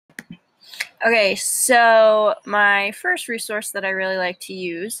Okay, so my first resource that I really like to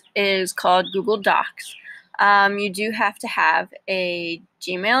use is called Google Docs. You do have to have a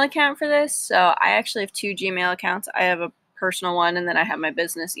Gmail account for this. So I actually have two Gmail accounts. I have a personal one and then I have my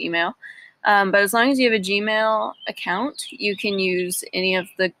business email. But as long as you have a Gmail account, you can use any of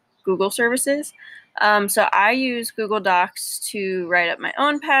the Google services. So I use Google Docs to write up my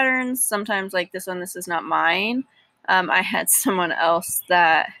own patterns. Sometimes like this one, this is not mine. I had someone else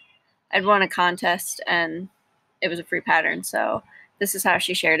that I'd won a contest and it was a free pattern, so this is how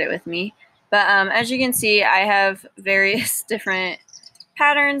she shared it with me. But as you can see, I have various different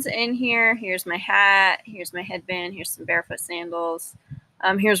patterns in here. Here's my hat, here's my headband, here's some barefoot sandals.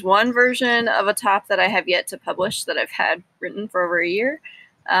 Here's one version of a top that I have yet to publish that I've had written for over a year.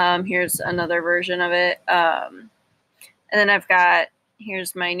 Here's another version of it. And then I've got,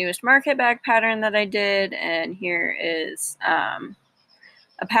 here's my newest market bag pattern that I did, and here is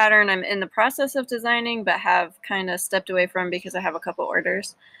a pattern I'm in the process of designing but have kind of stepped away from because I have a couple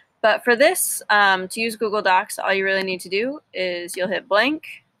orders. But for this, to use Google Docs, all you really need to do is you'll hit blank,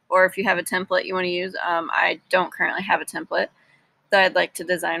 or if you have a template you want to use. I don't currently have a template, though I'd like to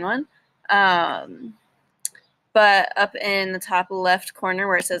design one. But up in the top left corner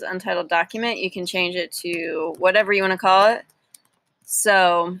where it says Untitled Document, you can change it to whatever you want to call it.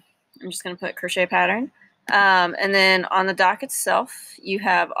 So I'm just going to put crochet pattern. And then on the dock itself, you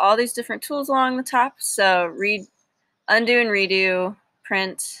have all these different tools along the top. So undo and redo,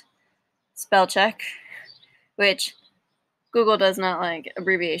 print, spell check, which Google does not like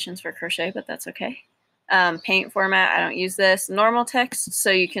abbreviations for crochet, but that's okay. Paint format, I don't use this. Normal text,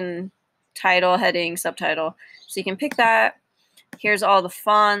 so you can title, heading, subtitle. So you can pick that. Here's all the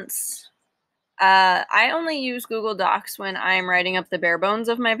fonts. I only use Google Docs when I'm writing up the bare bones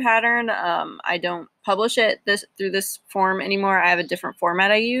of my pattern. I don't publish it through this form anymore. I have a different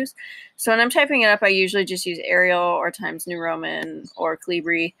format I use. So when I'm typing it up, I usually just use Arial or Times New Roman or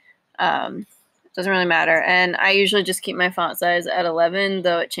Calibri. Doesn't really matter. And I usually just keep my font size at 11,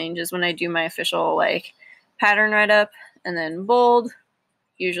 though it changes when I do my official like pattern write-up. And then bold,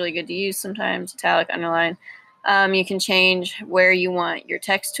 usually good to use sometimes, italic, underline. You can change where you want your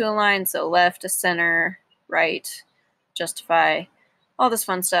text to align, so left to center, right, justify, all this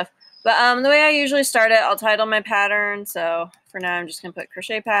fun stuff. But the way I usually start it, I'll title my pattern. So for now, I'm just going to put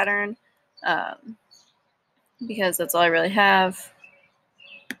crochet pattern because that's all I really have.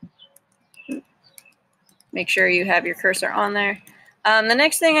 Make sure you have your cursor on there. The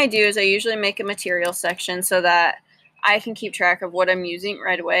next thing I do is I usually make a material section so that I can keep track of what I'm using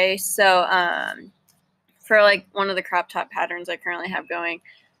right away. So for like one of the crop top patterns I currently have going,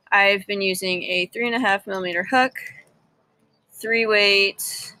 I've been using a 3.5mm hook,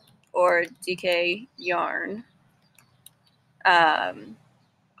 3-weight or DK yarn.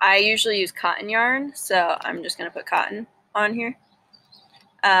 I usually use cotton yarn, so I'm just going to put cotton on here.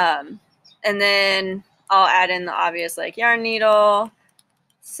 And then I'll add in the obvious like yarn needle,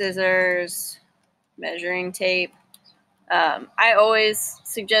 scissors, measuring tape. I always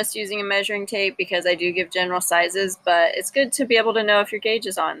suggest using a measuring tape because I do give general sizes, but it's good to be able to know if your gauge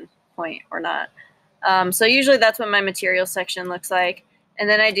is on point or not. So usually that's what my material section looks like. And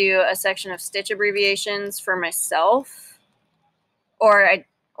then I do a section of stitch abbreviations for myself, or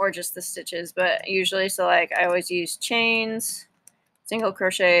just the stitches, but usually, so like I always use chains, single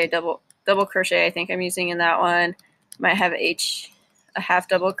crochet, double crochet, I think I'm using in that one. Might have a half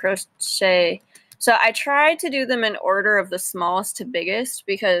double crochet. So I try to do them in order of the smallest to biggest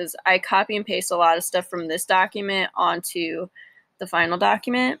because I copy and paste a lot of stuff from this document onto the final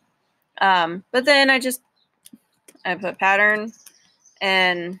document. But then I put pattern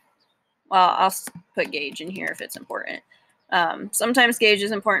and, well, I'll put gauge in here if it's important. Sometimes gauge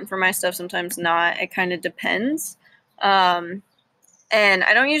is important for my stuff, sometimes not. It kind of depends. And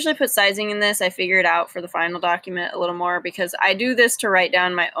I don't usually put sizing in this. I figure it out for the final document a little more because I do this to write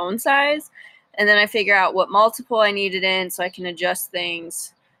down my own size. And then I figure out what multiple I need it in so I can adjust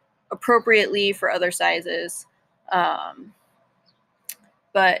things appropriately for other sizes. But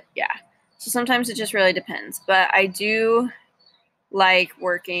yeah, so sometimes it just really depends. But I do like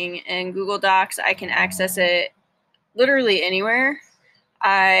working in Google Docs. I can access it literally anywhere.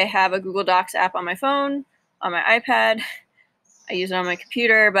 I have a Google Docs app on my phone, on my iPad. I use it on my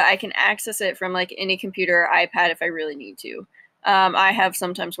computer, but I can access it from like any computer or iPad if I really need to. I have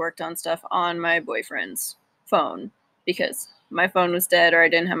sometimes worked on stuff on my boyfriend's phone because my phone was dead or I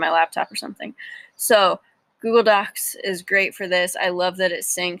didn't have my laptop or something. So Google Docs is great for this. I love that it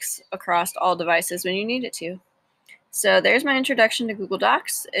syncs across all devices when you need it to. So there's my introduction to Google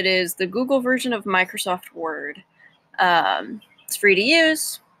Docs. It is the Google version of Microsoft Word. It's free to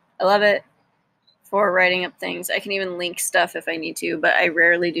use. I love it. for writing up things. I can even link stuff if I need to, but I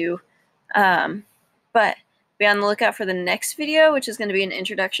rarely do. But be on the lookout for the next video, which is going to be an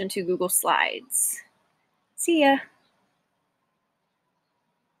introduction to Google Slides. See ya!